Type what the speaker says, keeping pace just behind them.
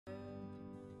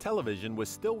Television was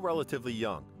still relatively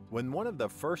young when one of the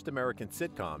first American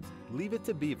sitcoms, Leave It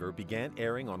to Beaver, began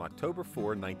airing on October 4,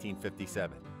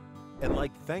 1957. And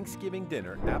like Thanksgiving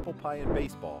dinner, apple pie, and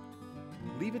baseball,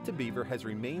 Leave It to Beaver has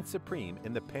remained supreme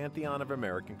in the pantheon of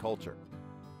American culture.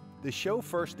 The show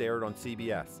first aired on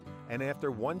CBS, and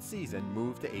after one season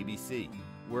moved to ABC,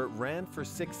 where it ran for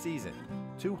 6 seasons,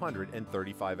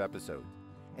 235 episodes,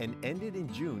 and ended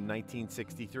in June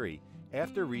 1963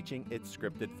 after reaching its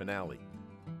scripted finale.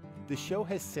 The show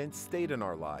has since stayed in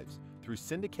our lives through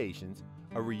syndications,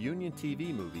 a reunion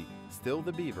TV movie, Still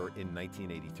the Beaver, in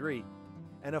 1983,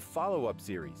 and a follow-up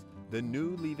series, The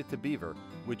New Leave It to Beaver,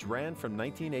 which ran from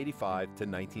 1985 to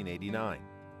 1989.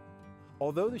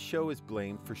 Although the show is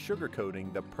blamed for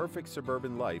sugarcoating the perfect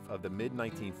suburban life of the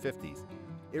mid-1950s,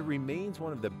 it remains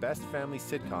one of the best family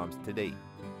sitcoms to date.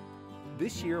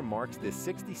 This year marks the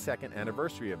 62nd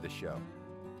anniversary of the show.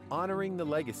 Honoring the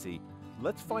legacy,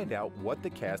 let's find out what the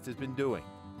cast has been doing.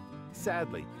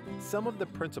 Sadly, some of the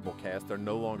principal cast are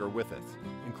no longer with us,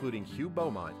 including Hugh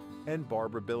Beaumont and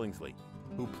Barbara Billingsley,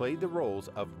 who played the roles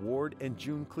of Ward and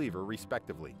June Cleaver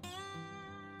respectively.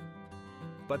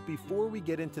 But before we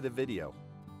get into the video,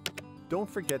 don't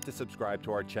forget to subscribe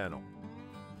to our channel.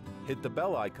 Hit the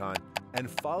bell icon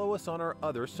and follow us on our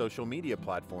other social media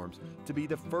platforms to be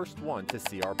the first one to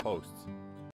see our posts.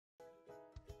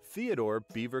 Theodore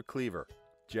Beaver Cleaver,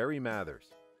 Jerry Mathers.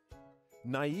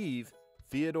 Naive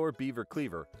Theodore Beaver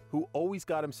Cleaver, who always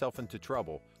got himself into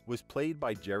trouble, was played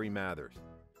by Jerry Mathers.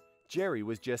 Jerry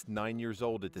was just 9 years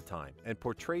old at the time and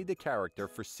portrayed the character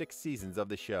for 6 seasons of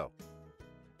the show.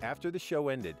 After the show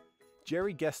ended,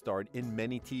 Jerry guest starred in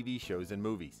many TV shows and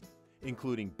movies,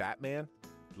 including Batman,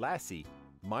 Lassie,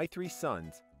 My 3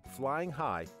 Sons, Flying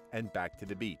High, and Back to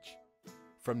the Beach.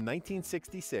 From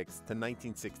 1966 to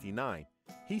 1969,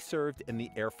 he served in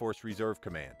the Air Force Reserve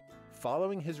Command.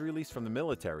 Following his release from the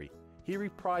military, he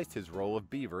reprised his role of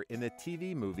Beaver in the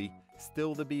TV movie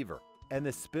Still the Beaver and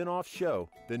the spin-off show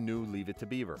The New Leave It to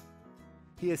Beaver.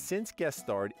 He has since guest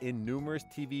starred in numerous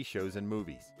TV shows and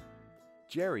movies.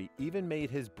 Jerry even made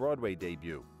his Broadway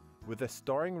debut with a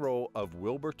starring role of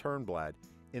Wilbur Turnblad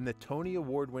in the Tony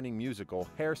Award-winning musical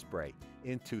Hairspray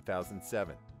in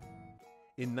 2007.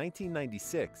 In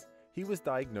 1996, he was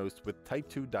diagnosed with type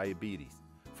 2 diabetes,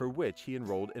 for which he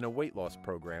enrolled in a weight loss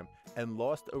program and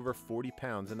lost over 40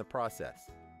 pounds in the process.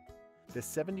 The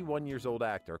 71-year-old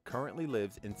actor currently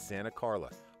lives in Santa Carla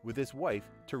with his wife,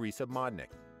 Teresa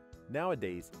Modnick.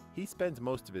 Nowadays, he spends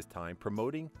most of his time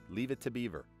promoting Leave It to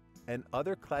Beaver and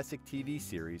other classic TV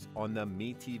series on the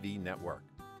MeTV network.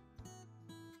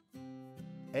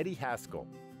 Eddie Haskell,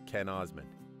 Ken Osmond.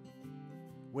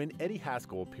 When Eddie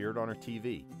Haskell appeared on our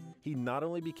TV, he not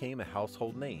only became a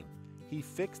household name, he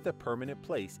fixed a permanent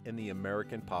place in the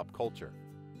American pop culture.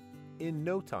 In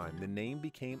no time, the name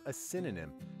became a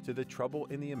synonym to the trouble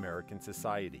in the American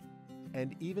society.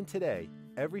 And even today,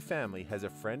 every family has a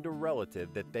friend or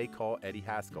relative that they call Eddie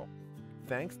Haskell,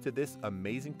 thanks to this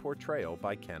amazing portrayal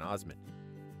by Ken Osmond.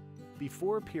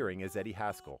 Before appearing as Eddie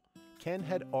Haskell, Ken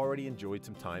had already enjoyed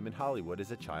some time in Hollywood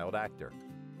as a child actor.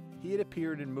 He had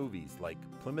appeared in movies like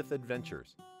Plymouth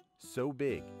Adventures, So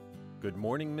Big, Good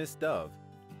Morning Miss Dove,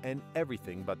 and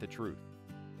Everything But the Truth.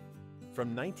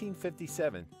 From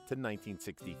 1957 to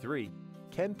 1963,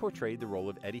 Ken portrayed the role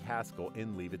of Eddie Haskell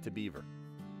in Leave It to Beaver.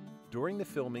 During the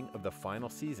filming of the final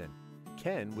season,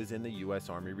 Ken was in the U.S.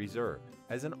 Army Reserve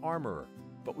as an armorer,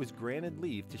 but was granted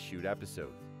leave to shoot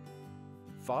episodes.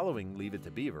 Following Leave It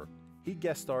to Beaver, he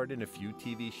guest starred in a few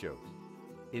TV shows.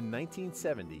 In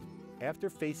 1970, after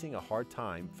facing a hard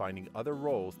time finding other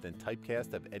roles than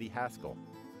typecast of Eddie Haskell,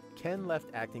 Ken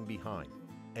left acting behind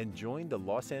and joined the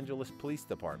Los Angeles Police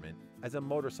Department as a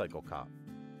motorcycle cop.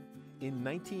 In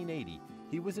 1980,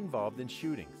 he was involved in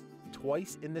shootings,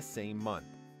 twice in the same month.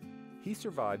 He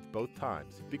survived both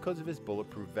times because of his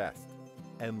bulletproof vest,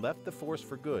 and left the force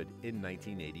for good in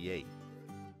 1988.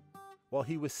 While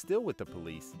he was still with the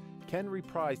police, Ken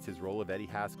reprised his role of Eddie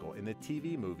Haskell in the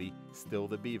TV movie Still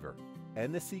the Beaver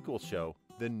and the sequel show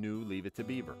The New Leave It to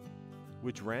Beaver,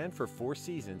 which ran for 4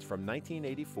 seasons from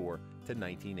 1984 to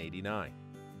 1989.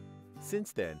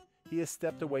 Since then, he has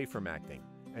stepped away from acting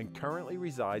and currently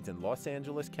resides in Los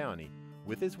Angeles County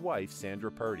with his wife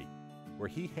Sandra Purdy, where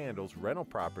he handles rental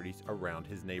properties around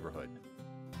his neighborhood.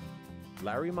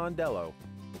 Larry Modello,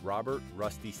 Robert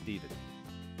Rusty Stevens.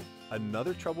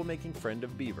 Another troublemaking friend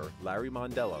of Beaver, Larry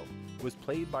Modello, was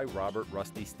played by Robert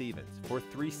Rusty Stevens for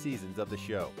 3 seasons of the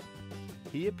show.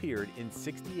 He appeared in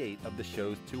 68 of the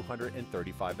show's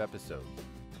 235 episodes.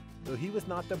 Though he was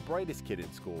not the brightest kid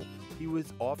in school, he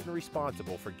was often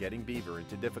responsible for getting Beaver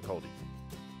into difficulties.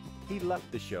 He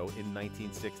left the show in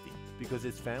 1960 because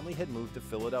his family had moved to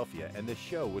Philadelphia and the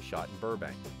show was shot in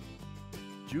Burbank.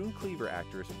 June Cleaver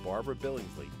actress Barbara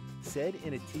Billingsley said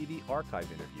in a TV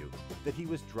archive interview that he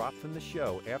was dropped from the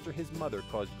show after his mother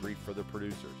caused grief for the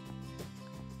producers.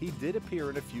 He did appear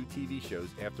in a few TV shows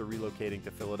after relocating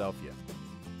to Philadelphia.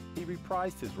 He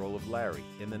reprised his role of Larry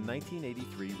in the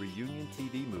 1983 reunion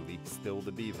TV movie Still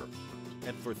the Beaver,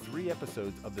 and for 3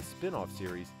 episodes of the spin-off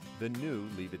series The New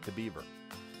Leave It to Beaver.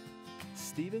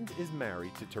 Stevens is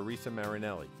married to Teresa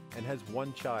Marinelli and has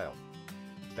 1 child.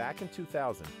 Back in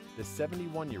 2000, the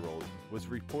 71-year-old was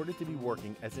reported to be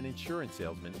working as an insurance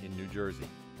salesman in New Jersey.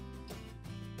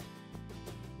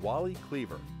 Wally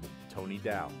Cleaver, Tony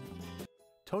Dow.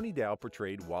 Tony Dow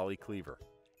portrayed Wally Cleaver,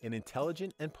 an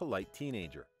intelligent and polite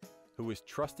teenager who was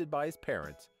trusted by his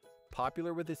parents,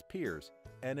 popular with his peers,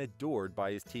 and adored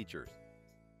by his teachers.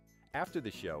 After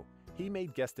the show, he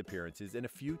made guest appearances in a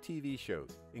few TV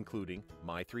shows, including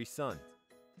My 3 Sons,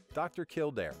 Dr.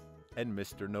 Kildare, and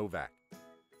Mr. Novak.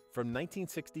 From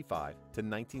 1965 to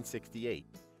 1968,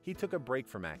 he took a break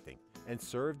from acting and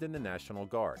served in the National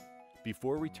Guard,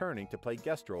 before returning to play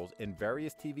guest roles in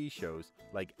various TV shows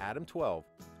like Adam 12,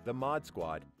 The Mod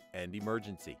Squad, and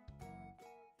Emergency.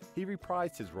 He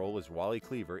reprised his role as Wally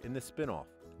Cleaver in the spin-off,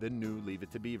 The New Leave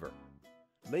It to Beaver.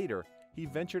 Later, he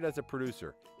ventured as a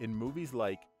producer in movies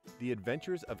like The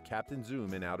Adventures of Captain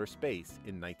Zoom in Outer Space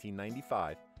in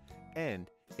 1995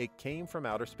 and It Came from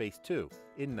Outer Space 2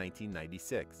 in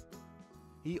 1996.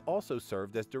 He also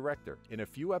served as director in a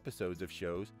few episodes of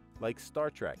shows like Star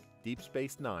Trek, Deep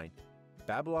Space Nine,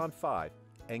 Babylon 5,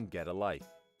 and Get a Life.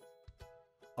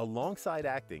 Alongside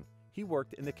acting, he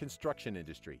worked in the construction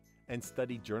industry and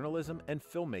studied journalism and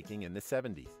filmmaking in the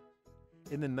 70s.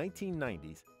 In the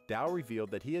 1990s, Dow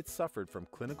revealed that he had suffered from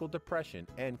clinical depression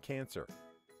and cancer.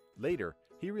 Later,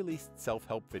 he released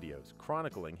self-help videos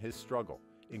chronicling his struggle,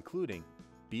 including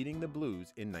Beating the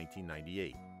Blues in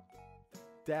 1998.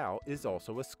 Dow is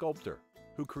also a sculptor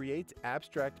who creates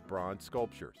abstract bronze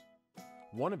sculptures.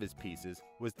 One of his pieces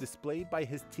was displayed by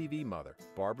his TV mother,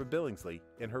 Barbara Billingsley,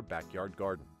 in her backyard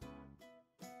garden.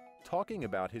 Talking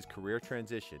about his career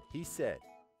transition, he said,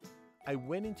 "I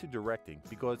went into directing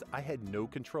because I had no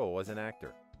control as an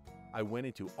actor. I went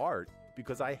into art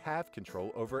because I have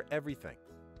control over everything."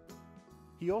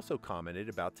 He also commented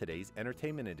about today's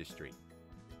entertainment industry.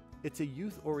 "It's a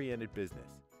youth-oriented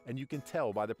business, and you can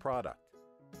tell by the product.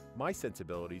 My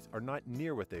sensibilities are not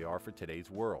near what they are for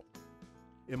today's world.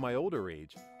 In my older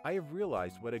age, I have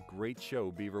realized what a great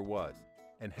show Beaver was,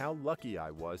 and how lucky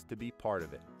I was to be part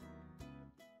of it."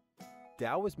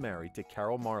 Dow was married to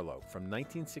Carol Marlowe from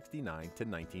 1969 to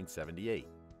 1978.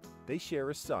 They share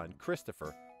a son,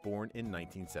 Christopher, born in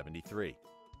 1973.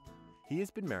 He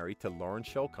has been married to Lauren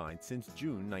Shulkind since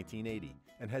June 1980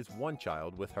 and has 1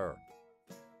 child with her.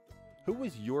 Who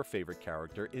was your favorite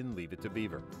character in Leave It to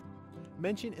Beaver?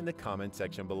 Mention in the comment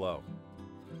section below.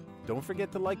 Don't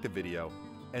forget to like the video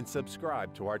and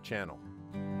subscribe to our channel.